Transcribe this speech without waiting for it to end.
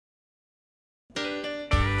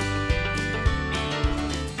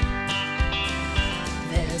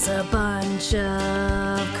There's a bunch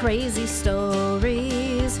of crazy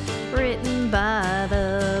stories written by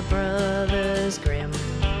the Brothers Grimm.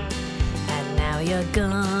 And now you're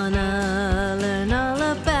gonna learn all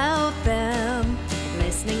about them,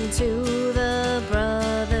 listening to the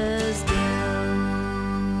Brothers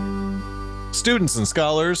Grimm. Students and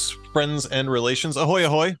scholars, friends and relations, ahoy,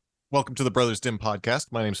 ahoy. Welcome to the Brothers Dim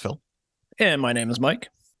podcast. My name's Phil. And my name is Mike.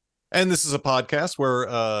 And this is a podcast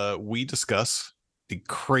where we discuss the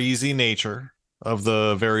crazy nature of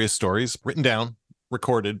the various stories written down,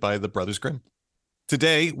 recorded by the Brothers Grimm.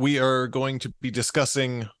 Today, we are going to be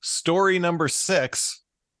discussing story number 6,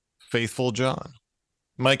 Faithful John.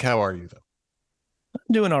 Mike, how are you, though?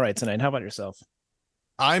 I'm doing all right tonight. How about yourself?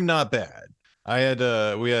 I'm not bad.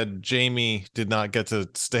 Jamie did not get to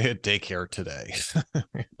stay at daycare today.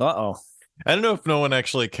 Uh-oh. I don't know if no one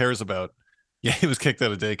actually cares about. Yeah, he was kicked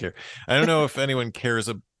out of daycare. I don't know if anyone cares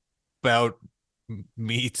about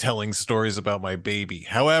me telling stories about my baby.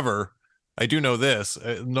 However, I do know this.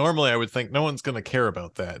 Normally, I would think no one's going to care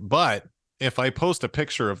about that. But if I post a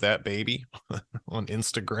picture of that baby on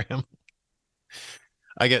Instagram,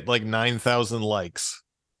 I get like 9,000 likes.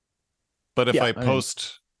 But if I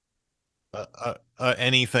post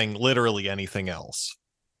anything, literally anything else,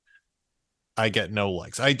 I get no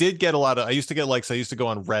likes. I used to get likes. I used to go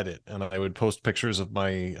on Reddit and I would post pictures of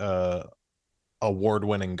my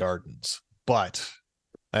award-winning gardens, but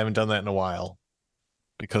I haven't done that in a while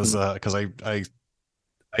because I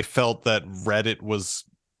felt that Reddit was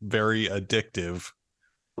very addictive.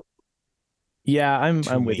 Yeah,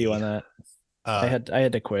 I'm with you on that. I had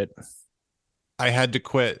to quit. I had to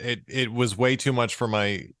quit. It was way too much for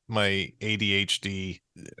my ADHD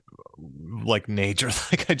like nature.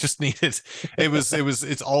 Like I just needed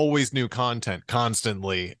it's always new content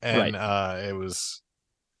constantly. And right. It was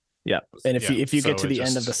and if you get to the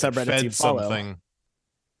end of the subreddits you follow,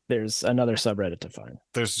 there's another subreddit to find.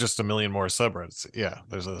 There's just a million more subreddits. Yeah,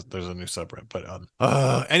 there's a new subreddit.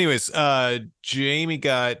 But anyways, Jamie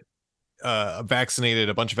got vaccinated,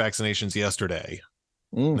 a bunch of vaccinations yesterday.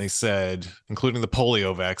 They said, including the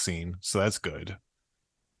polio vaccine, so that's good.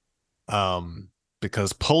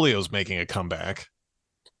 Because polio's making a comeback.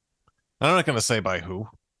 I'm not going to say by who,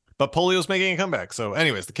 but polio's making a comeback. So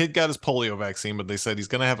anyways, the kid got his polio vaccine, but they said he's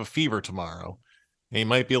going to have a fever tomorrow. And he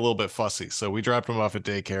might be a little bit fussy. So we dropped him off at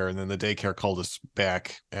daycare, and then the daycare called us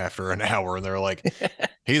back after an hour, and they're like,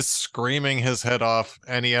 he's screaming his head off,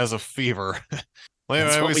 and he has a fever. We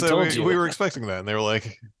were expecting that, and they were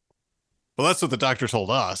like, well, that's what the doctor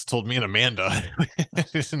told me and Amanda.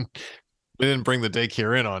 We didn't bring the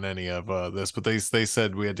daycare in on any of this, but they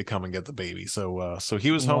said we had to come and get the baby. So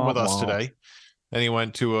he was home with us today, and he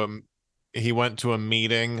went to a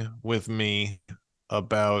meeting with me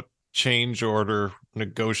about change order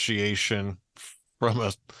negotiation from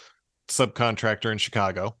a subcontractor in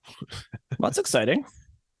Chicago. That's exciting.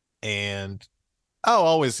 And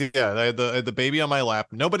always, yeah. I had the baby on my lap.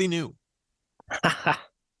 Nobody knew.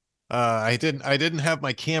 I didn't have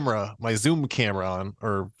my Zoom camera on,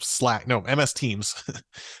 or Slack. No, MS Teams. I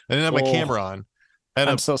didn't have my camera on.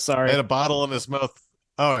 I'm so sorry. I had a bottle in his mouth.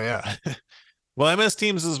 Oh yeah. Well, MS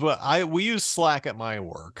Teams is we use Slack at my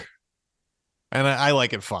work, and I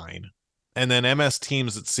like it fine. And then MS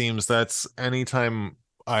Teams, it seems that's anytime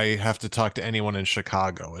I have to talk to anyone in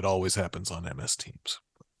Chicago, it always happens on MS Teams.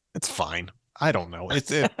 It's fine. I don't know.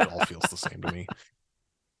 It all feels the same to me.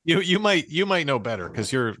 You might know better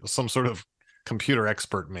because you're some sort of computer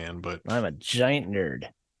expert man, but I'm a giant nerd.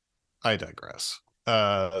 I digress.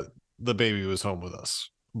 The baby was home with us,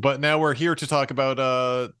 but now we're here to talk about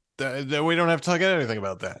that we don't have to talk anything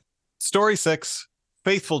about that. Story 6,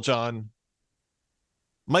 Faithful John.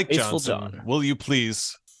 Mike Faithful Johnson, John. Will you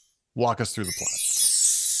please walk us through the plot?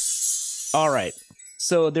 All right.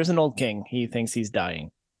 So there's an old king. He thinks he's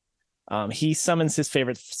dying. He summons his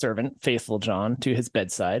favorite servant, Faithful John, to his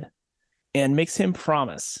bedside and makes him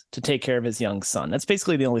promise to take care of his young son. That's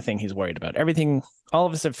basically the only thing he's worried about. Everything, all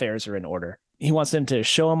of his affairs are in order. He wants him to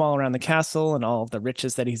show him all around the castle and all of the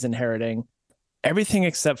riches that he's inheriting. Everything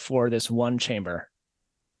except for this one chamber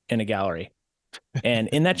in a gallery. And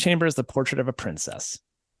in that chamber is the portrait of a princess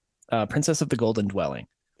of the Golden Dwelling.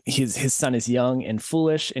 His son is young and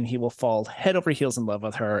foolish, and he will fall head over heels in love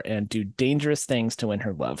with her and do dangerous things to win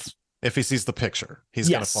her love. If he sees the picture, he's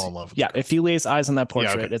going to fall in love with her. If he lays eyes on that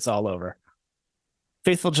portrait, It's all over.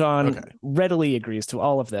 Faithful John readily agrees to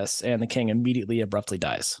all of this, and the king immediately abruptly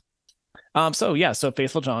dies. So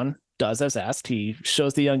Faithful John does as asked. He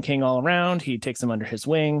shows the young king all around. He takes him under his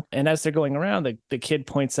wing. And as they're going around, the kid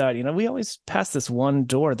points out, we always pass this one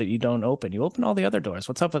door that you don't open. You open all the other doors.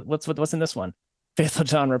 What's up? What's in this one? Faithful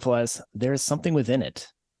John replies, there is something within it.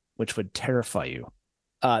 which would terrify you.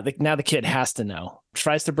 Now the kid has to know.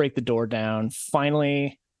 Tries to break the door down.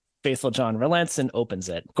 Finally, Faithful John relents and opens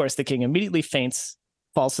it. Of course, the king immediately faints,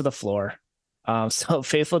 falls to the floor. So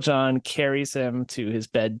Faithful John carries him to his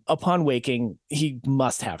bed. Upon waking, he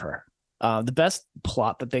must have her. The best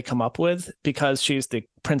plot that they come up with, because she's the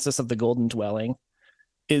princess of the golden dwelling,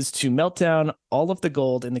 is to melt down all of the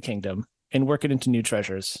gold in the kingdom and work it into new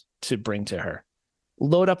treasures to bring to her.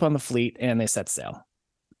 Load up on the fleet, and they set sail.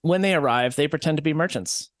 When they arrive, they pretend to be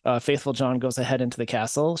merchants. Faithful John goes ahead into the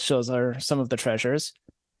castle, shows her some of the treasures.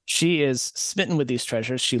 She is smitten with these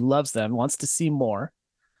treasures. She loves them, wants to see more.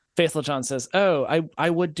 Faithful John says, oh, I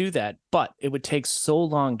would do that, but it would take so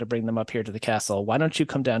long to bring them up here to the castle. Why don't you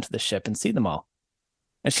come down to the ship and see them all?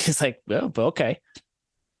 And she's like, oh, okay.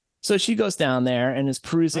 So she goes down there and is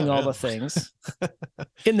perusing all the things.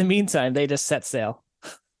 In the meantime, they just set sail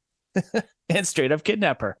and straight up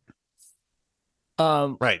kidnap her.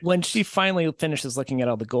 Right. When she finally finishes looking at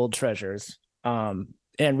all the gold treasures,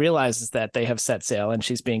 and realizes that they have set sail and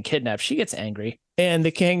she's being kidnapped, she gets angry. And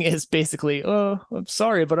the king is basically, oh, I'm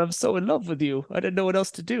sorry, but I'm so in love with you. I didn't know what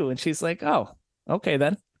else to do. And she's like, oh, okay,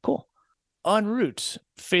 then. Cool. En route,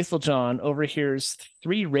 Faithful John overhears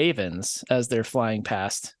 3 ravens as they're flying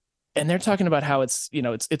past. And they're talking about how it's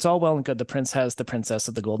all well and good. The prince has the princess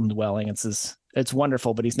of the golden dwelling. It's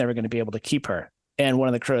wonderful, but he's never going to be able to keep her. And one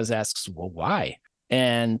of the crows asks, well, why?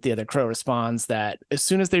 And the other crow responds that as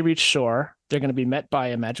soon as they reach shore, they're going to be met by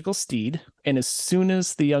a magical steed. And as soon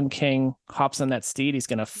as the young king hops on that steed, he's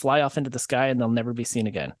going to fly off into the sky and they'll never be seen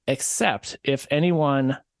again. Except if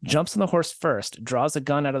anyone jumps on the horse first, draws a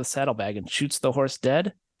gun out of the saddlebag and shoots the horse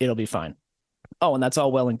dead, it'll be fine. Oh, and that's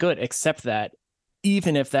all well and good, except that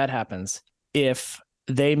even if that happens, if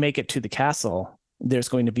they make it to the castle, there's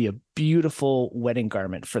going to be a beautiful wedding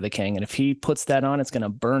garment for the king. And if he puts that on, it's going to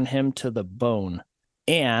burn him to the bone.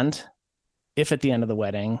 And if at the end of the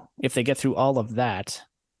wedding, if they get through all of that,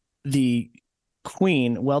 the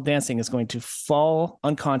queen, while dancing, is going to fall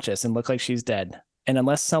unconscious and look like she's dead. And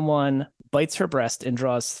unless someone bites her breast and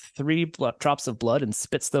draws 3 drops of blood and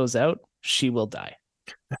spits those out, she will die.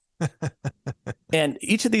 And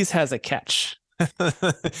each of these has a catch.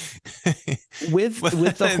 with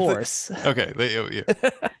the horse. Okay. Yeah.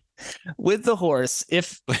 With the horse,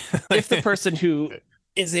 if the person who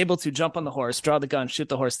is able to jump on the horse, draw the gun, shoot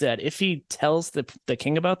the horse dead, if he tells the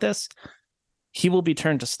king about this, he will be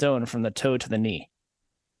turned to stone from the toe to the knee.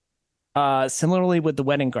 Similarly with the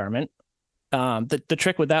wedding garment, the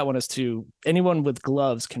trick with that one is to anyone with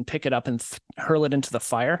gloves can pick it up and hurl it into the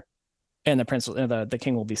fire, and the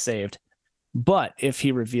king will be saved. But if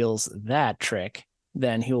he reveals that trick,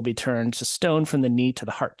 then he will be turned to stone from the knee to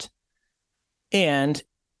the heart. And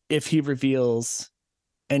if he reveals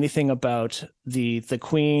anything about the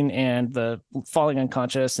queen and the falling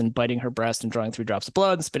unconscious and biting her breast and drawing 3 drops of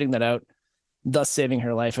blood and spitting that out, thus saving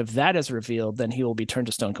her life, if that is revealed, then he will be turned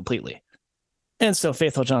to stone completely. And so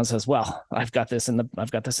Faithful John says, well, I've got this in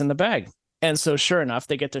the bag. And so sure enough,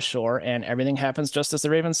 they get to shore and everything happens just as the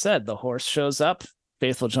raven said. The horse shows up.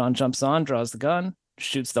 Faithful John jumps on, draws the gun,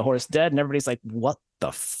 shoots the horse dead, and everybody's like, what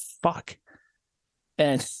the fuck?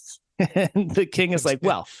 And the king is like,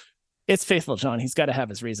 well, it's Faithful John. He's got to have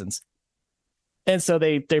his reasons. And so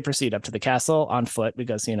they proceed up to the castle on foot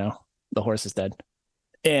because, the horse is dead.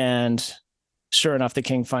 And sure enough, the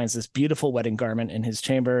king finds this beautiful wedding garment in his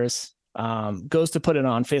chambers, goes to put it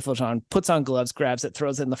on. Faithful John puts on gloves, grabs it,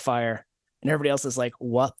 throws it in the fire. And everybody else is like,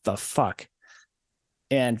 what the fuck?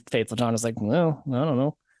 And Faithful John is like, well, I don't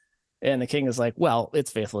know. And the king is like, well,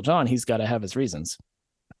 it's Faithful John. He's got to have his reasons.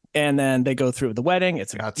 And then they go through the wedding.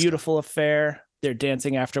 It's a beautiful affair. They're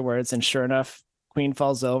dancing afterwards. And sure enough, queen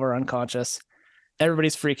falls over unconscious.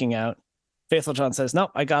 Everybody's freaking out. Faithful John says,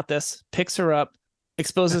 nope, I got this. Picks her up,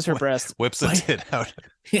 exposes her breast. Whips a tit out.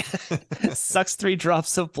 Yeah. Sucks 3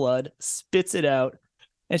 drops of blood, spits it out,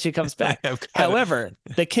 and she comes back. However,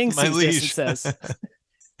 the king sees this and says,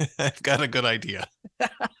 I've got a good idea.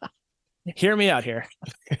 Hear me out here.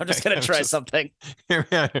 I'm just going to try something. Hear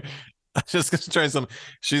me out here. I'm just going to try something.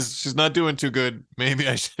 She's not doing too good. Maybe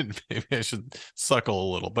I should suckle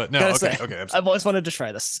a little, but no. Okay. I've always wanted to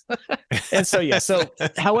try this. And so, yeah. So,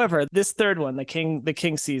 however, this third one, the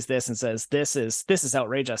king sees this and says, this is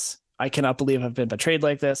outrageous. I cannot believe I've been betrayed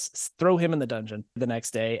like this. Throw him in the dungeon. The next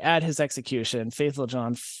day, at his execution, Faithful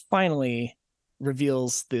John finally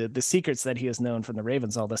reveals the secrets that he has known from the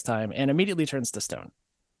ravens all this time and immediately turns to stone.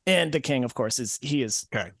 And the king, of course, is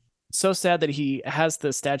okay. So sad that he has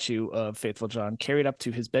the statue of Faithful John carried up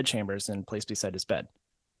to his bedchambers and placed beside his bed,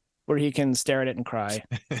 where he can stare at it and cry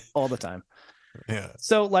all the time. Yeah.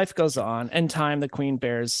 So life goes on. In time, the queen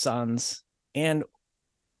bears sons. And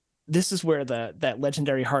this is where that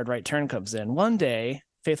legendary hard right turn comes in. One day,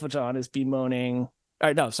 Faithful John is bemoaning,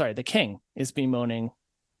 the king is bemoaning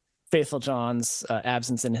Faithful John's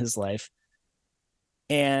absence in his life.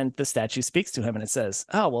 And the statue speaks to him and it says,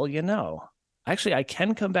 oh, well, actually I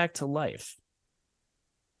can come back to life.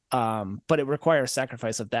 But it requires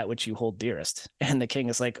sacrifice of that which you hold dearest. And the king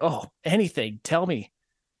is like, oh, anything, tell me.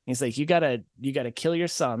 He's like, you gotta kill your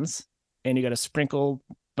sons and you gotta sprinkle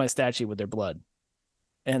my statue with their blood.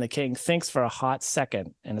 And the king thinks for a hot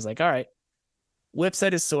second and is like, all right, whips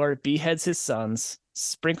out his sword, beheads his sons,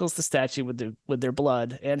 sprinkles the statue with their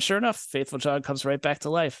blood. And sure enough, Faithful John comes right back to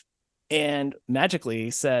life and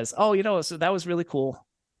magically says, oh, so that was really cool.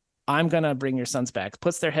 I'm going to bring your sons back.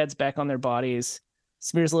 Puts their heads back on their bodies,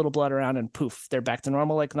 smears a little blood around, and poof, they're back to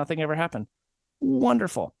normal like nothing ever happened.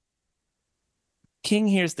 Wonderful. King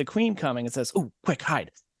hears the queen coming and says, oh, quick,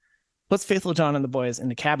 hide. Puts Faithful John and the boys in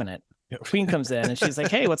the cabinet. Queen comes in and she's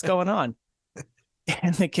like, hey, what's going on?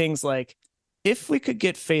 And the king's like, if we could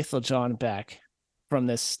get Faithful John back from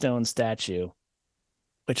this stone statue,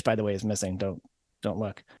 which by the way is missing, don't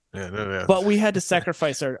look. Yeah. But we had to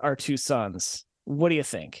sacrifice our two sons. What do you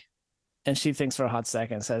think? And she thinks for a hot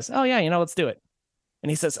second and says, oh yeah, let's do it. And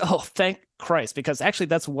he says, oh, thank Christ, because actually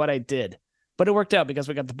that's what I did. But it worked out because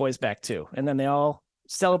we got the boys back too. And then they all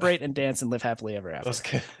celebrate and dance and live happily ever after. Those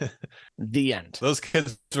kids, the end. Those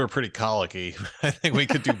kids were pretty colicky. I think we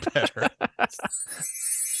could do better.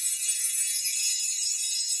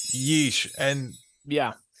 Yeesh. And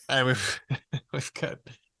yeah, we've got.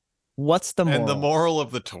 What's the moral? And the moral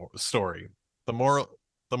of the story, the moral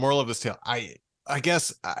of this tale, I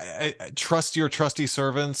guess I trust your trusty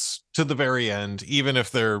servants to the very end, even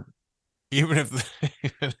if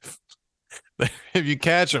if you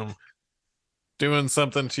catch them doing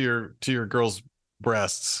something to your girl's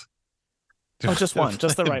breasts. Oh, just one,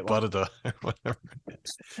 just the right one. Whatever.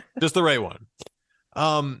 Just the right one.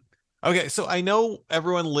 Okay, so I know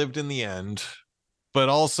everyone lived in the end, but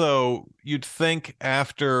also you'd think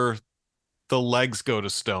after the legs go to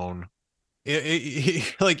stone,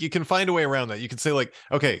 like you can find a way around that. You can say like,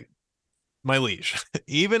 okay, my liege,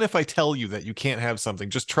 even if I tell you that you can't have something,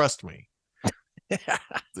 just trust me.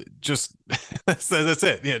 Just that's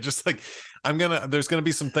it. Yeah, just like there's gonna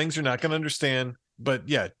be some things you're not gonna understand, but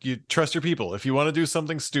yeah, you trust your people. If you want to do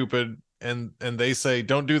something stupid and they say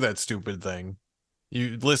don't do that stupid thing,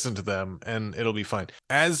 you listen to them and it'll be fine.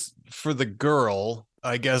 As for the girl,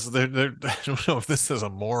 I guess I don't know if this is a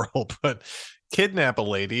moral, but kidnap a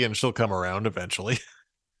lady and she'll come around eventually.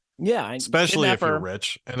 Yeah, especially if you're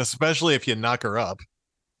rich, and especially if you knock her up.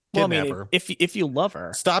 Well, I mean, if you love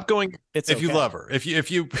her, stop going. It's if okay. You love her, if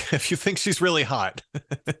you think she's really hot,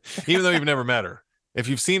 even though you've never met her, if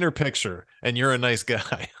you've seen her picture and you're a nice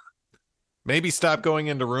guy, maybe stop going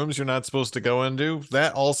into rooms you're not supposed to go into.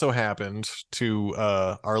 That also happened to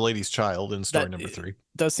Our Lady's Child in story number 3.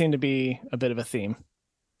 Does seem to be a bit of a theme.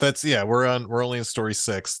 We're only in story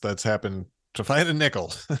 6. That's happened to find a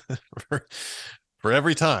nickel for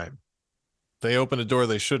every time they open a door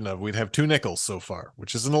they shouldn't have. We'd have 2 nickels so far,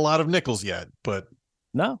 which isn't a lot of nickels yet, but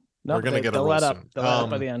no, we're gonna get a roll let up. soon. They'll let up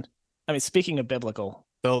by the end. I mean, speaking of biblical,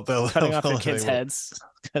 they'll cutting off your kids' heads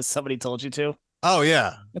because somebody told you to. Oh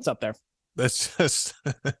yeah, it's up there. That's just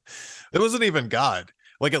it wasn't even God.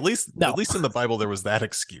 Like at least in the Bible there was that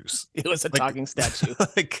excuse. It was a talking statue.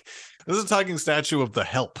 Like it was a talking statue of the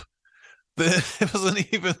help. It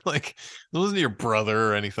wasn't even like it wasn't your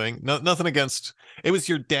brother or anything. No, nothing against. It was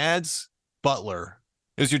your dad's butler.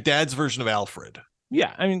 It was your dad's version of Alfred.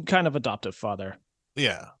 Yeah, I mean, kind of adoptive father.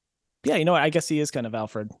 Yeah. Yeah, you know what? I guess he is kind of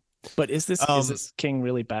Alfred. But is this king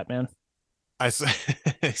really Batman? I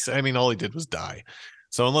mean, all he did was die.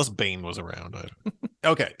 So unless Bane was around,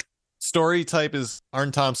 okay. Story type is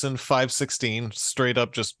Arn Thompson, 516, straight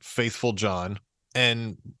up just Faithful John.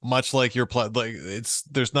 And much like your plot, like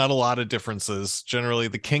there's not a lot of differences. Generally,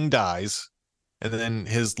 the king dies, and then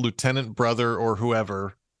his lieutenant brother or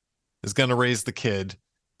whoever is going to raise the kid,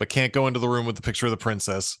 but can't go into the room with the picture of the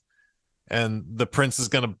princess. And the prince is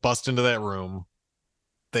going to bust into that room.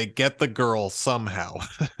 They get the girl somehow.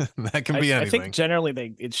 That can be anything. I think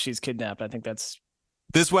generally she's kidnapped. I think that's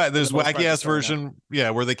this wacky ass version,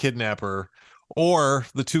 where they kidnap her, or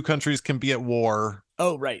the 2 countries can be at war.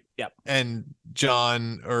 Oh, right. Yep. And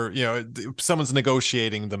John, or someone's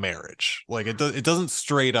negotiating the marriage. Like it doesn't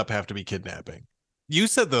straight up have to be kidnapping. You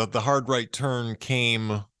said the hard right turn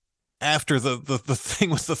came after the thing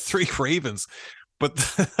with the 3 ravens,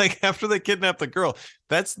 but like after they kidnapped the girl,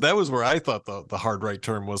 that was where I thought the hard right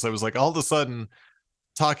turn was. I was like, all of a sudden,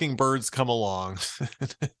 talking birds come along.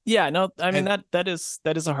 Yeah, no, I mean that is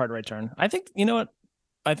a hard right turn. I think, you know what?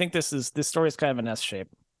 I think this story is kind of an S shape.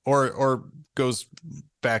 or goes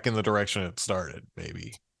back in the direction it started.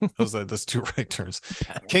 Maybe that's two right turns.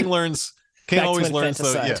 King Back to always learns that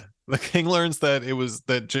infanticide. the king learns that it was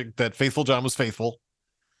that Faithful John was faithful,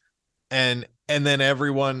 and then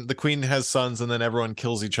the queen has sons, and then everyone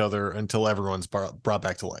kills each other until everyone's brought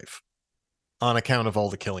back to life on account of all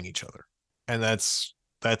the killing each other, and that's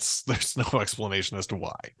there's no explanation as to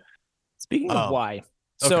why. Speaking of why,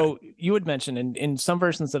 so you had mentioned in some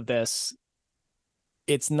versions of this,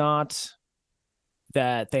 it's not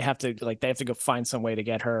that they have to go find some way to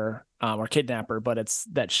get her or kidnap her, but it's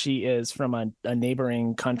that she is from a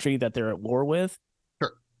neighboring country that they're at war with.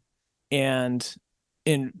 Sure. And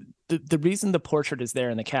the reason the portrait is there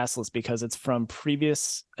in the castle is because it's from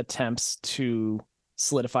previous attempts to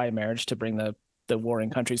solidify a marriage to bring the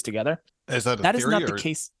warring countries together. Is that that is not the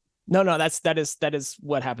case? No, that is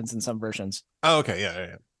what happens in some versions. Oh, okay,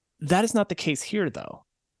 yeah. That is not the case here, though.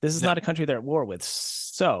 This is not a country they're at war with.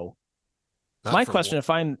 So, my question: if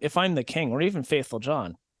I'm the king, or even Faithful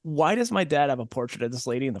John, why does my dad have a portrait of this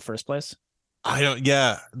lady in the first place? I don't.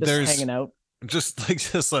 Yeah, there's hanging out, just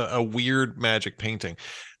a weird magic painting.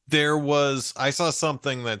 I saw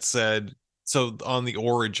something that said, so on the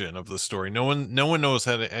origin of the story, no one knows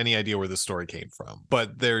any idea where the story came from,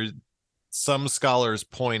 but some scholars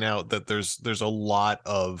point out that there's a lot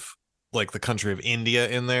of like the country of India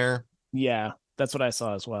in there. Yeah, that's what I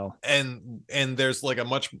saw as well. And there's like a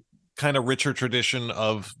much kind of richer tradition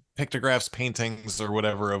of pictographs, paintings, or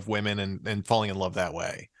whatever of women and falling in love that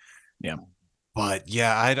way. Yeah. But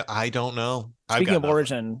yeah, I don't know. Speaking of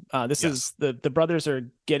origin, this is the brothers are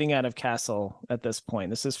getting out of castle at this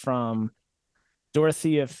point. This is from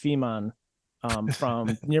Dorothea Fehmarn,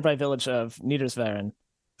 from nearby village of Niedersweren.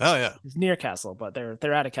 Oh yeah, it's near castle, but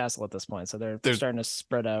they're out of castle at this point, so they're starting to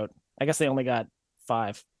spread out. I guess they only got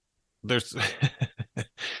 5. They're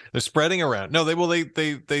spreading around. No,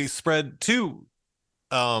 they spread to.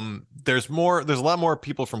 There's a lot more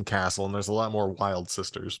people from castle, and there's a lot more wild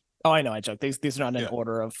sisters. Oh, I know. I joke. These are not in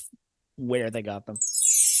order of where they got them.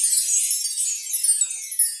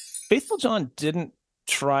 Faithful John didn't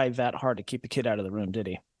try that hard to keep the kid out of the room, did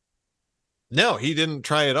he? No, he didn't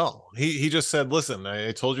try at all. He just said, listen,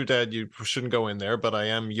 I told your dad you shouldn't go in there, but I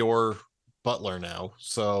am your butler now.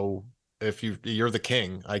 So if you're the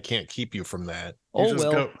king, I can't keep you from that. You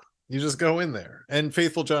just go in there. And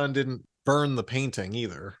Faithful John didn't burn the painting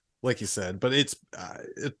either, like you said, but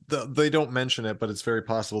they don't mention it, but it's very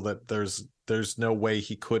possible that there's no way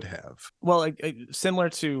he could have. Well, similar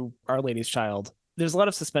to Our Lady's Child, there's a lot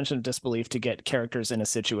of suspension of disbelief to get characters in a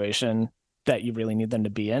situation that you really need them to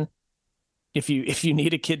be in. If you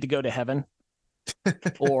need a kid to go to heaven,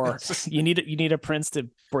 or you need a prince to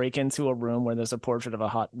break into a room where there's a portrait of a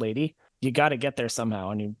hot lady, you got to get there somehow,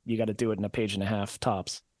 and you got to do it in a page and a half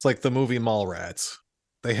tops. It's like the movie Mallrats.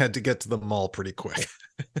 They had to get to the mall pretty quick.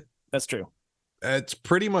 That's true. It's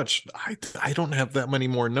pretty much. I don't have that many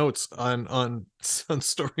more notes on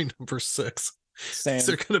story number 6. Same.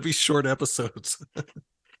 They're going to be short episodes.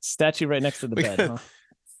 Statue right next to the bed, huh?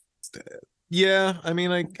 Yeah, I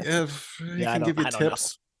mean, I can give you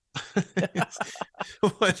tips.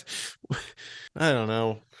 What? I don't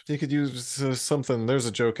know. You could use something. There's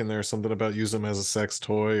a joke in there, something about use them as a sex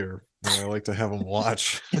toy, or I like to have them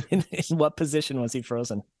watch. In what position was he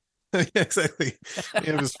frozen? Yeah, exactly.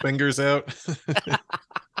 He have his fingers out.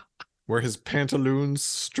 Where his pantaloons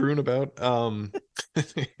strewn about.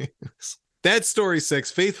 That's story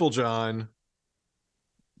 6, Faithful John.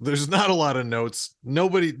 There's not a lot of notes.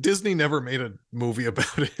 Disney never made a movie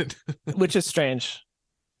about it. Which is strange.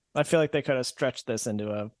 I feel like they could have stretched this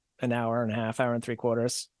into an hour and a half, hour and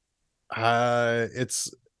 3/4.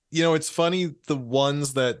 It's funny, the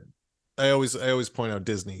ones that I always point out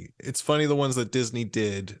Disney. It's funny the ones that Disney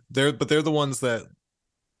did. They're the ones that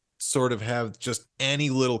sort of have just any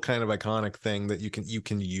little kind of iconic thing that you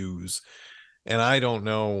can use. And I don't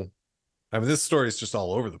know. I mean, this story is just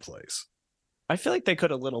all over the place. I feel like they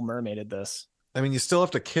could have Little Mermaided this. I mean, you still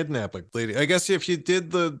have to kidnap a lady. I guess if you did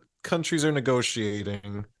the countries are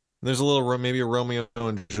negotiating, there's a little maybe a Romeo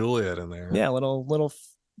and Juliet in there. Yeah, little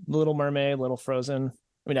Mermaid, little Frozen.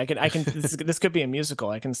 I mean, I can. This could be a musical.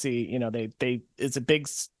 I can see, they it's a big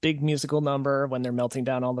musical number when they're melting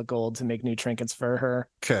down all the gold to make new trinkets for her.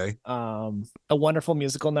 Okay. A wonderful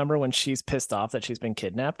musical number when she's pissed off that she's been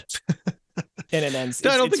kidnapped. And it ends.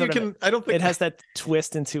 No, I don't think it has that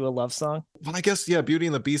twist into a love song. Well, I guess, yeah, Beauty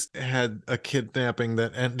and the Beast had a kidnapping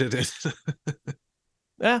that ended it.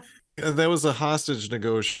 Yeah. That was a hostage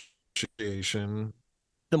negotiation.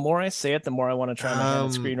 The more I say it, the more I want to try my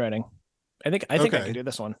hand at screenwriting. I think I Okay. can do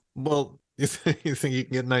this one. Well, you think you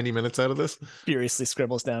can get 90 minutes out of this? Furiously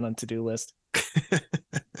scribbles down on to-do list.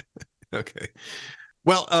 Okay.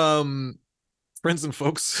 Well, friends and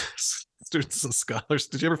folks, students and scholars,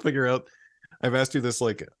 did you ever figure out? I've asked you this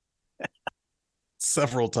like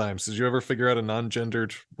several times. Did you ever figure out a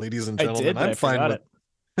non-gendered ladies and gentlemen? I did, but I fine forgot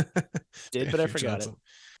with it. Did, but I Andrew forgot Johnson.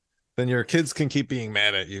 Then your kids can keep being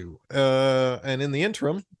mad at you. And in the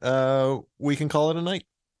interim, we can call it a night.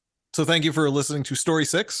 So thank you for listening to Story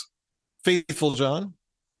 6. Faithful John,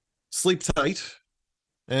 sleep tight,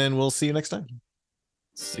 and we'll see you next time.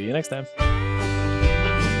 See you next time.